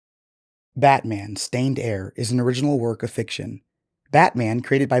Batman, Stained Heir is an original work of fiction. Batman,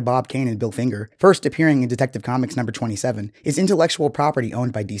 created by Bob Kane and Bill Finger, first appearing in Detective Comics number 27, is intellectual property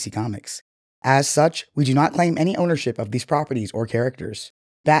owned by DC Comics. As such, we do not claim any ownership of these properties or characters.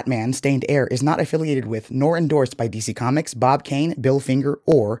 Batman, Stained Heir is not affiliated with nor endorsed by DC Comics, Bob Kane, Bill Finger,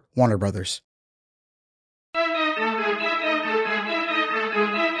 or Warner Brothers.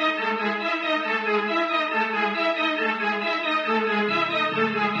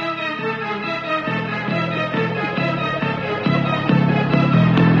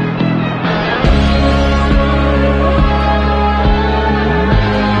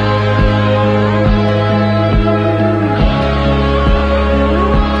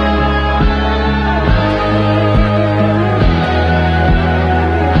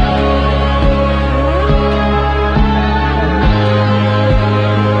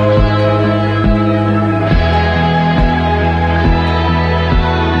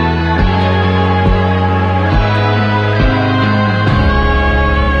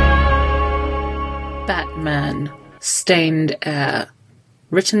 Batman, Stained Heir.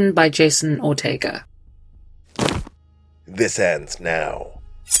 Written by Jason Ortega. This ends now.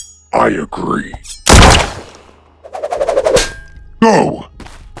 I agree. Go!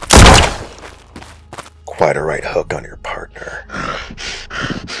 Quite a right hook on your partner.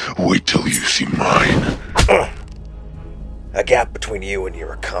 Wait till you see mine. A gap between you and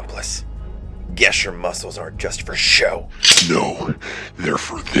your accomplice. Guess your muscles aren't just for show. No, they're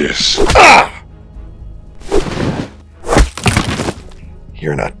for this. Ah!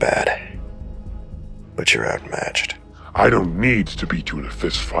 You're not bad, but you're outmatched. I don't need to beat you in a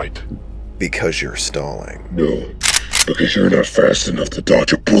fist fight. Because you're stalling. No, because you're not fast enough to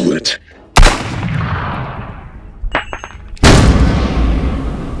dodge a bullet.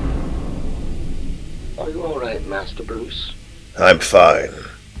 Are you alright, Master Bruce? I'm fine.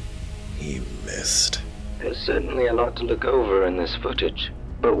 You missed. There's certainly a lot to look over in this footage.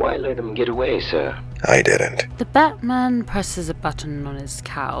 But why let him get away, sir? I didn't. The Batman presses a button on his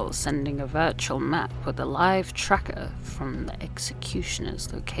cowl, sending a virtual map with a live tracker from the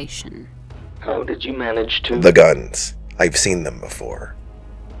executioner's location. How did you manage to... The guns. I've seen them before.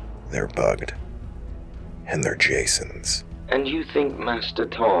 They're bugged. And they're Jason's. And you think Master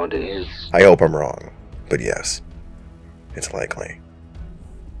Todd is... I hope I'm wrong, but yes. It's likely.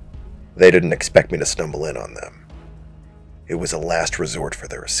 They didn't expect me to stumble in on them. It was a last resort for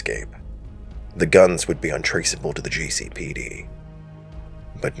their escape. The guns would be untraceable to the GCPD.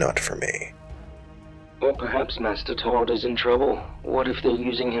 But not for me. Or perhaps Master Todd is in trouble. What if they're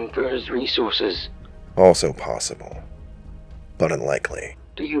using him for his resources? Also possible. But unlikely.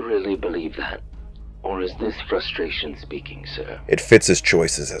 Do you really believe that? Or is this frustration speaking, sir? It fits his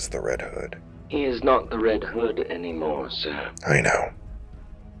choices as the Red Hood. He is not the Red Hood anymore, sir. I know.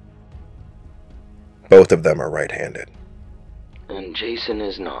 Both of them are right-handed. And Jason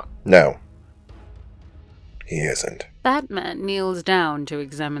is not. No. He isn't. Batman kneels down to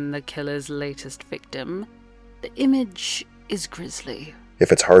examine the killer's latest victim. The image is grisly.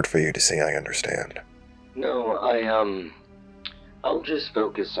 If it's hard for you to see, I understand. No, I'll just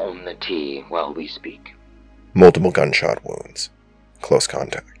focus on the T while we speak. Multiple gunshot wounds. Close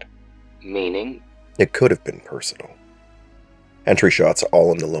contact. Meaning? It could have been personal. Entry shots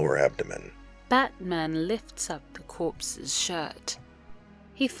all in the lower abdomen. Batman lifts up the corpse's shirt.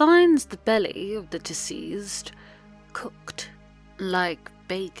 He finds the belly of the deceased cooked like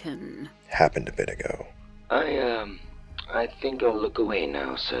bacon. Happened a bit ago. I think I'll look away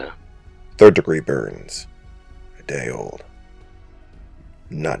now, sir. 3rd degree burns. A day old.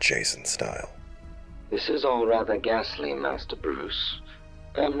 Not Jason's style. This is all rather ghastly, Master Bruce.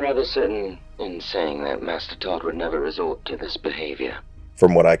 I'm rather certain in saying that Master Todd would never resort to this behavior.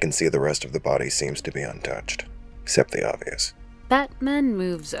 From what I can see, the rest of the body seems to be untouched, except the obvious. Batman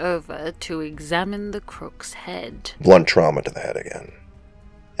moves over to examine the crook's head. Blunt trauma to the head again.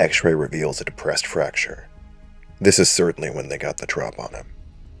 X-ray reveals a depressed fracture. This is certainly when they got the drop on him.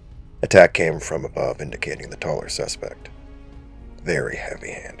 Attack came from above, indicating the taller suspect. Very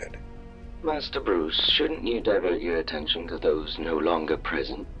heavy-handed. Master Bruce, shouldn't you divert your attention to those no longer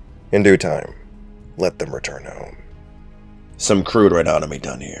present? In due time, let them return home. Some crude rhinotomy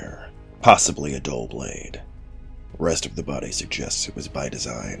done here. Possibly a dull blade. Rest of the body suggests it was by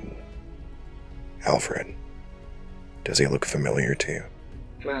design. Alfred, does he look familiar to you?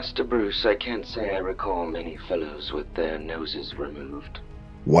 Master Bruce, I can't say I recall many fellows with their noses removed.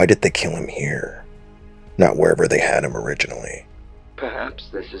 Why did they kill him here? Not wherever they had him originally. Perhaps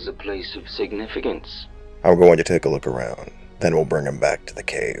this is a place of significance. I'm going to take a look around, then we'll bring him back to the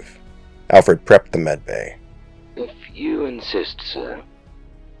cave. Alfred, prep the med bay. If you insist, sir.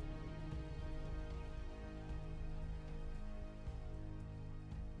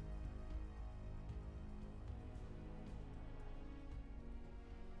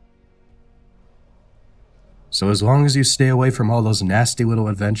 So as long as you stay away from all those nasty little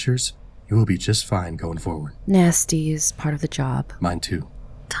adventures, you will be just fine going forward. Nasty is part of the job. Mine too.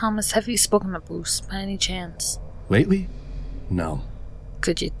 Thomas, have you spoken to Bruce by any chance? Lately? No.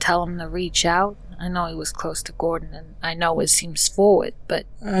 Could you tell him to reach out? I know he was close to Gordon, and I know it seems forward, but...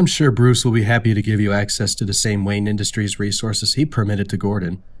 I'm sure Bruce will be happy to give you access to the same Wayne Industries resources he permitted to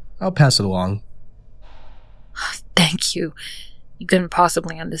Gordon. I'll pass it along. Thank you. You couldn't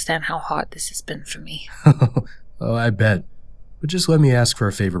possibly understand how hard this has been for me. Oh, I bet. But just let me ask for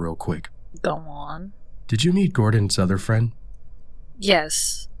a favor real quick. Go on. Did you meet Gordon's other friend?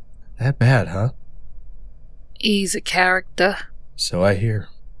 Yes. That bad, huh? He's a character. So I hear.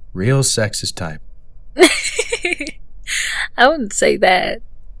 Real sexist type. I wouldn't say that.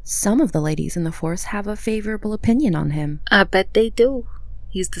 Some of the ladies in the force have a favorable opinion on him. I bet they do.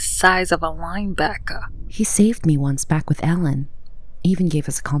 He's the size of a linebacker. He saved me once back with Alan. Even gave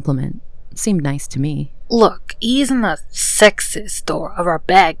us a compliment. Seemed nice to me. Look, he isn't a sexist or a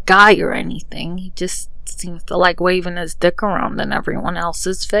bad guy or anything. He just seems to like waving his dick around in everyone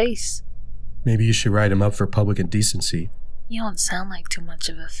else's face. Maybe you should write him up for public indecency. You don't sound like too much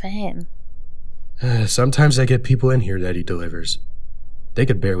of a fan. Sometimes I get people in here that he delivers. They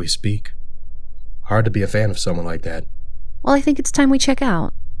could barely speak. Hard to be a fan of someone like that. Well, I think it's time we check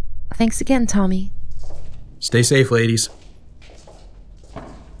out. Thanks again, Tommy. Stay safe, ladies.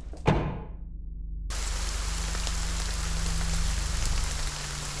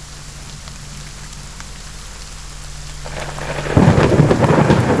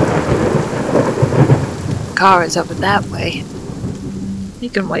 Car is over that way. You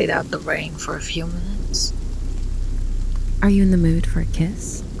can wait out the rain for a few minutes. Are you in the mood for a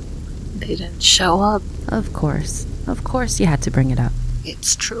kiss? They didn't show up. Of course. Of course you had to bring it up.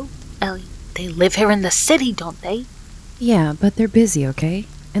 It's true, Ellie. They live here in the city, don't they? Yeah, but they're busy, okay?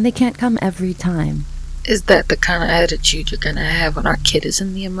 And they can't come every time. Is that the kind of attitude you're gonna have when our kid is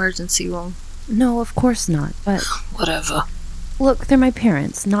in the emergency room? No, of course not, but... Whatever. Look, they're my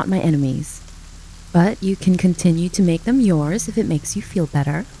parents, not my enemies. But you can continue to make them yours if it makes you feel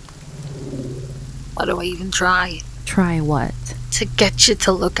better. Why do I even try? Try what? To get you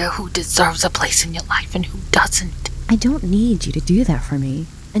to look at who deserves a place in your life and who doesn't. I don't need you to do that for me.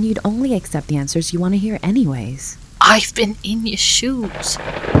 And you'd only accept the answers you want to hear anyways. I've been in your shoes.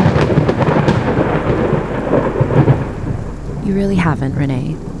 You really haven't,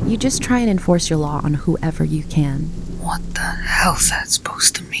 Renee. You just try and enforce your law on whoever you can. What the hell's that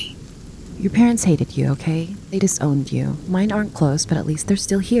supposed to mean? Your parents hated you, okay? They disowned you. Mine aren't close, but at least they're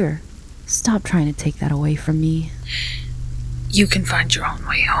still here. Stop trying to take that away from me. You can find your own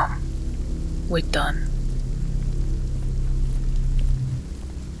way home. We're done.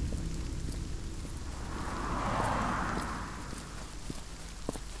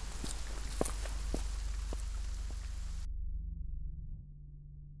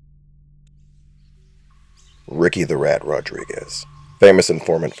 Ricky the Rat Rodriguez, famous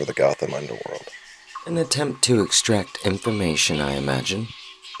informant for the Gotham underworld. An attempt to extract information, I imagine.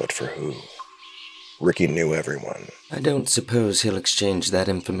 But for who? Ricky knew everyone. I don't suppose he'll exchange that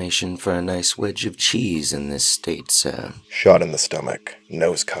information for a nice wedge of cheese in this state, sir. Shot in the stomach,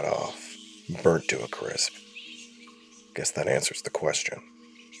 nose cut off, burnt to a crisp. Guess that answers the question.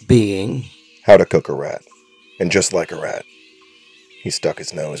 Being? How to cook a rat. And just like a rat, he stuck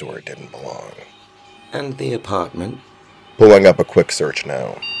his nose where it didn't belong. And the apartment? Pulling up a quick search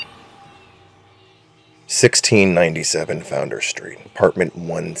now. 1697 Founder Street, apartment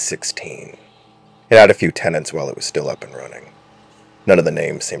 116. It had a few tenants while it was still up and running. None of the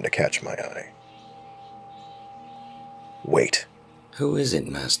names seemed to catch my eye. Wait. Who is it,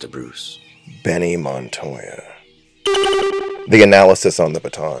 Master Bruce? Benny Montoya. The analysis on the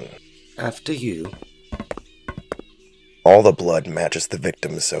baton. After you. All the blood matches the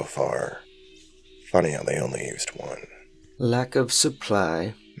victims so far. Funny how they only used one. Lack of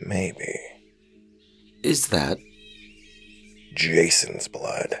supply? Maybe. Is that? Jason's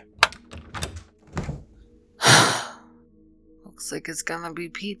blood. Looks like it's gonna be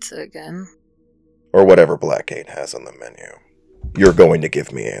pizza again. Or whatever Blackgate has on the menu. You're going to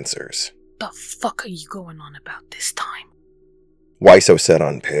give me answers. The fuck are you going on about this time? Why so set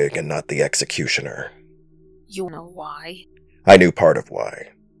on Pig and not the executioner? You know why? I knew part of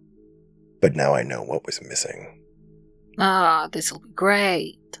why. But now I know what was missing. This'll be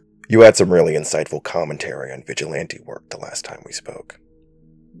great. You had some really insightful commentary on vigilante work the last time we spoke.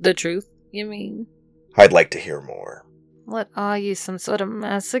 The truth, you mean? I'd like to hear more. What are you, some sort of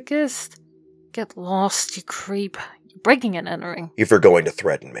masochist? Get lost, you creep. You're breaking and entering. If you're going to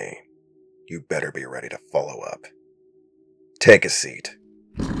threaten me, you better be ready to follow up. Take a seat.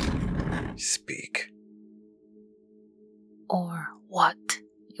 Speak. Or what?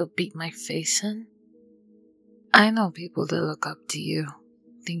 You'll beat my face in? I know people that look up to you,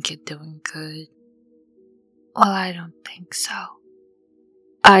 think you're doing good. Well, I don't think so.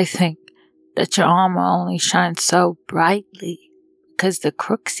 I think that your armor only shines so brightly because the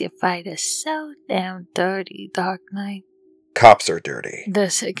crooks you fight are so damn dirty, Dark Knight. Cops are dirty.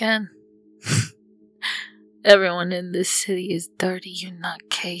 This again. Everyone in this city is dirty, you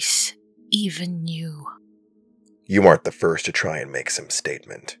nutcase. Even you. You aren't the first to try and make some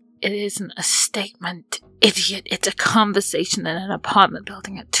statement. It isn't a statement, idiot. It's a conversation in an apartment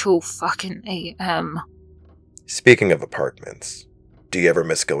building at 2 fucking a.m. Speaking of apartments, do you ever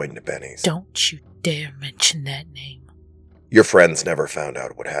miss going to Benny's? Don't you dare mention that name. Your friends never found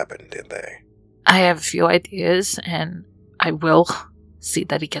out what happened, did they? I have a few ideas, and I will see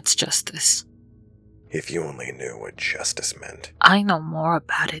that he gets justice. If you only knew what justice meant. I know more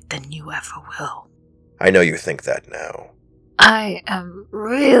about it than you ever will. I know you think that now. I am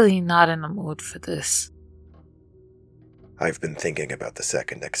really not in the mood for this. I've been thinking about the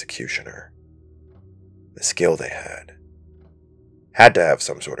second executioner. The skill they had. Had to have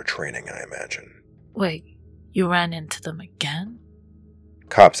some sort of training, I imagine. Wait, you ran into them again?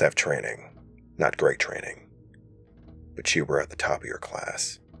 Cops have training. Not great training. But you were at the top of your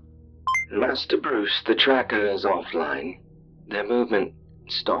class. Master Bruce, the tracker is offline. Their movement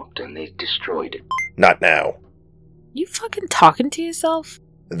stopped and they destroyed it. Not now. You fucking talking to yourself?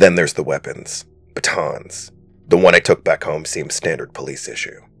 Then there's the weapons. Batons. The one I took back home seems standard police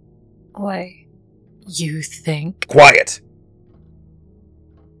issue. Wait, you think? Quiet!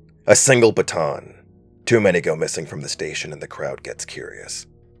 A single baton. Too many go missing from the station and the crowd gets curious.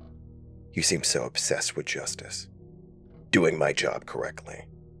 You seem so obsessed with justice. Doing my job correctly.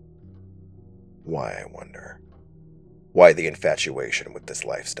 Why, I wonder? Why the infatuation with this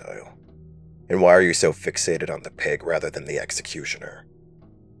lifestyle? And why are you so fixated on the pig rather than the executioner?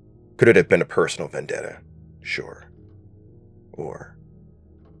 Could it have been a personal vendetta? Sure. Or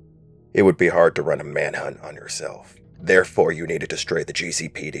it would be hard to run a manhunt on yourself. Therefore, you needed to stray the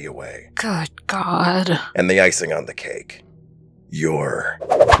GCPD away. Good God. And the icing on the cake. You're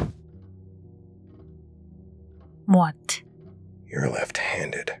What?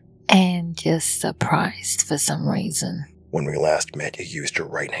 left-handed. And just surprised for some reason. When we last met, you used your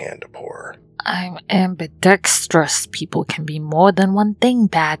right hand to pour. I'm ambidextrous. People can be more than one thing,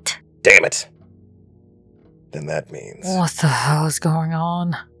 Bat. Damn it! Then that means... What the hell is going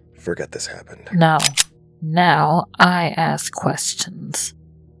on? Forget this happened. No. Now I ask questions.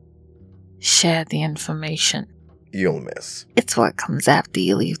 Share the information. You'll miss. It's what comes after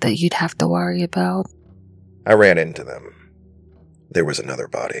you leave that you'd have to worry about. I ran into them. There was another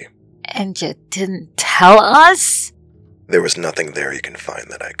body. And you didn't tell us? There was nothing there you can find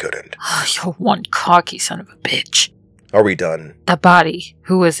that I couldn't. Oh, you're one cocky son of a bitch. Are we done? The body,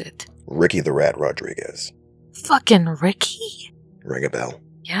 who is it? Ricky the Rat Rodriguez. Fucking Ricky? Ring a bell?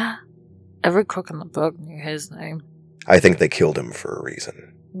 Yeah. Every crook in the book knew his name. I think they killed him for a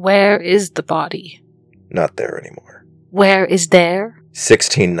reason. Where is the body? Not there anymore. Where is there?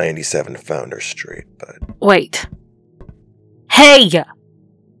 1697 Founders Street, but... Wait. Hey!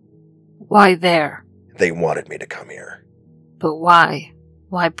 Why there? They wanted me to come here. But why?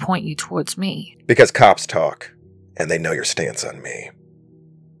 Why point you towards me? Because cops talk, and they know your stance on me.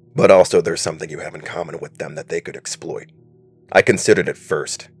 But also there's something you have in common with them that they could exploit. I considered it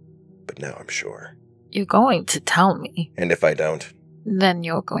first, but now I'm sure. You're going to tell me. And if I don't? Then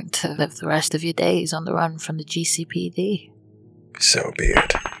you're going to live the rest of your days on the run from the GCPD. So be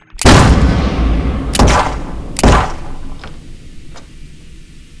it.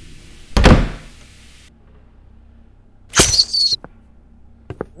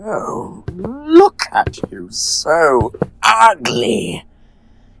 Oh, look at you, so ugly.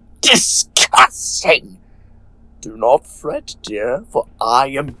 Disgusting. Do not fret, dear, for I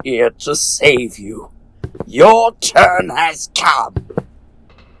am here to save you. Your turn has come.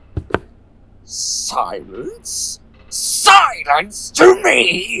 Silence? Silence to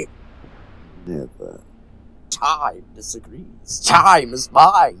me! Never. Time disagrees. Time is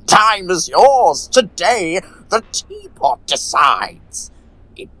mine. Time is yours. Today, the teapot decides.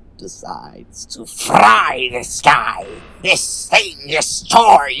 It decides to fry the sky. This thing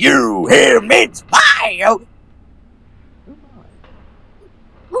destroy you here mid-fire. Oh my.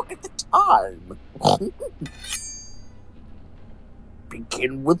 Look at the time.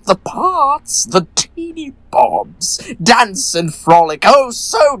 Begin with the parts, the teeny bobs. Dance and frolic, oh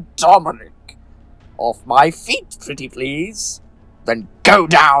so Dominic. Off my feet, pretty please. Then go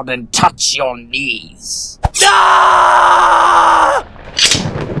down and touch your knees. Ah!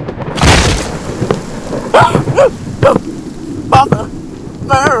 Mother!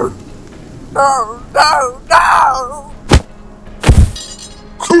 No! No, no, no!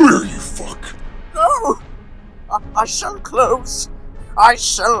 Come here, you fuck. No! I shall close. I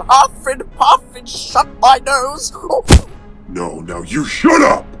shall huff and puff and shut my nose. Oh. No, now you shut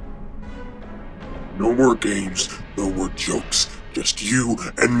up! No more games, no more jokes. Just you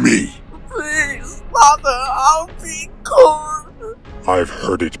and me. Please, Mother, I'll be good. I've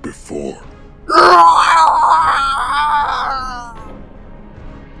heard it before.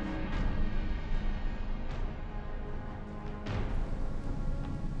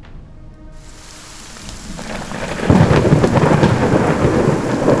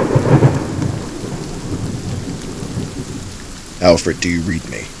 Alfred, do you read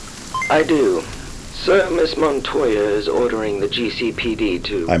me? I do. Sir, Miss Montoya is ordering the GCPD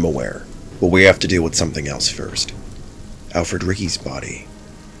to... I'm aware. But we have to deal with something else first. Alfred, Ricky's body.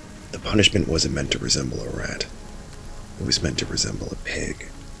 The punishment wasn't meant to resemble a rat. It was meant to resemble a pig.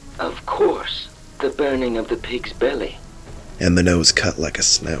 Of course. The burning of the pig's belly. And the nose cut like a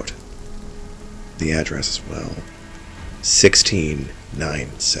snout. The address as well.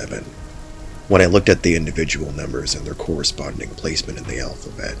 1697. When I looked at the individual numbers and their corresponding placement in the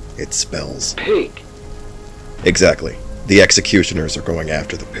alphabet, it spells... Pig. Exactly. The executioners are going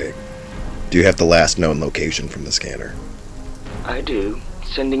after the pig. Do you have the last known location from the scanner? I do.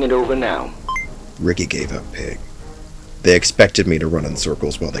 Sending it over now. Ricky gave up pig. They expected me to run in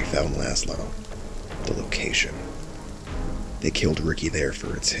circles while they found Laszlo. The location. They killed Ricky there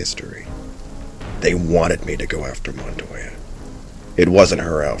for its history. They wanted me to go after Montoya. It wasn't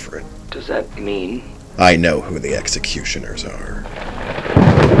her, Alfred. Does that mean... I know who the executioners are.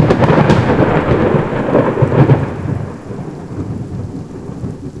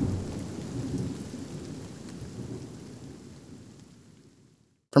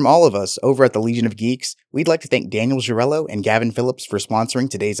 From all of us over at the Legion of Geeks, we'd like to thank Daniel Girello and Gavin Phillips for sponsoring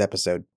today's episode.